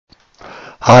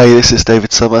Hi, this is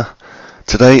David Summer.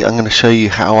 Today I'm going to show you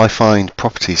how I find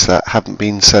properties that haven't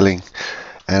been selling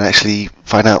and actually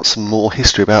find out some more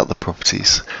history about the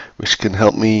properties, which can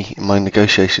help me in my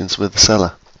negotiations with the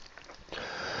seller.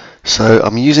 So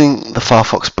I'm using the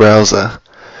Firefox browser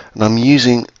and I'm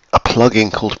using a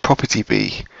plugin called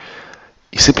PropertyBee.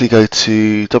 You simply go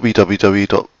to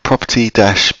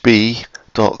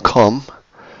www.property-bee.com,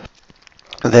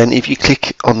 and then if you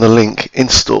click on the link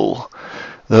install,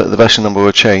 the version number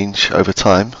will change over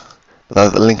time, but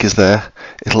the link is there.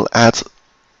 It'll add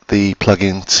the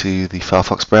plugin to the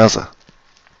Firefox browser.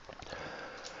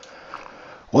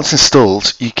 Once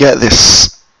installed, you get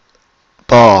this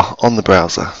bar on the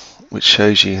browser which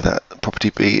shows you that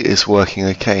PropertyBee is working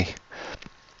okay.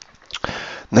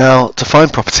 Now, to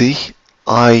find property,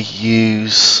 I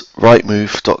use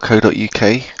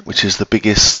rightmove.co.uk, which is the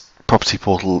biggest property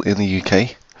portal in the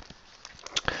UK.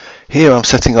 Here I'm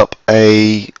setting up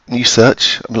a new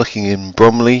search. I'm looking in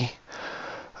Bromley.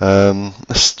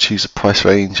 Let's choose a price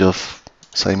range of,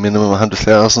 say, minimum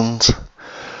 100,000.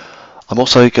 I'm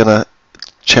also going to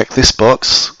check this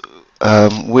box,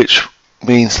 which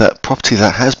means that property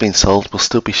that has been sold will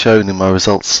still be shown in my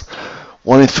results.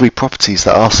 1 in 3 properties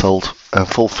that are sold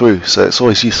fall through, so it's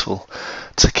always useful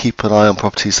to keep an eye on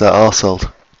properties that are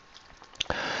sold.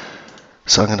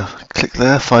 So I'm going to click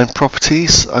there, find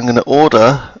properties. I'm going to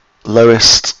order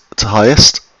lowest to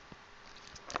highest.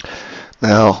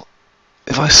 Now,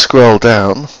 if I scroll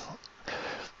down,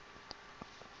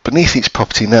 beneath each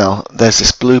property now, there's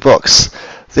this blue box.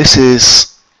 This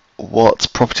is what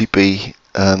PropertyBee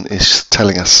is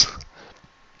telling us.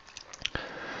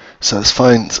 So let's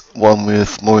find one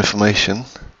with more information.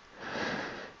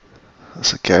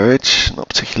 That's a garage, not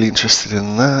particularly interested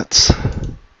in that.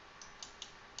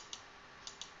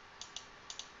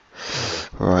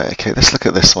 Right, okay, let's look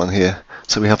at this one here.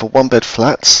 So we have a 1-bed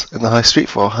flat in the high street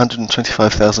for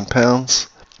 £125,000.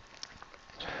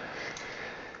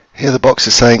 Here the box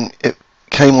is saying it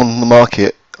came on the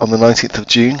market on the 19th of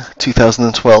June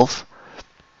 2012.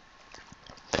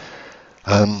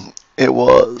 It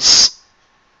was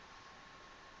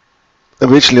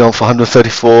originally on for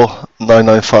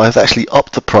 £134,995. They actually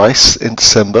upped the price in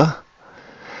December.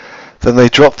 Then they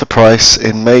dropped the price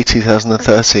in May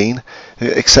 2013,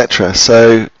 etc.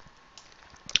 So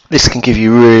this can give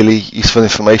you really useful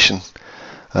information,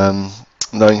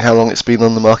 knowing how long it's been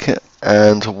on the market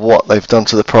and what they've done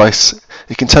to the price.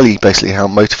 It can tell you basically how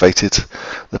motivated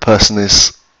the person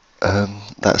is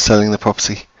that's selling the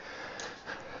property.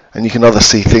 And you can either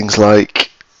see things like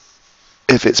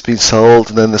if it's been sold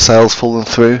and then the sale's fallen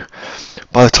through.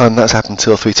 By the time that's happened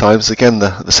 2 or 3 times, again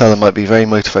the seller might be very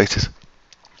motivated.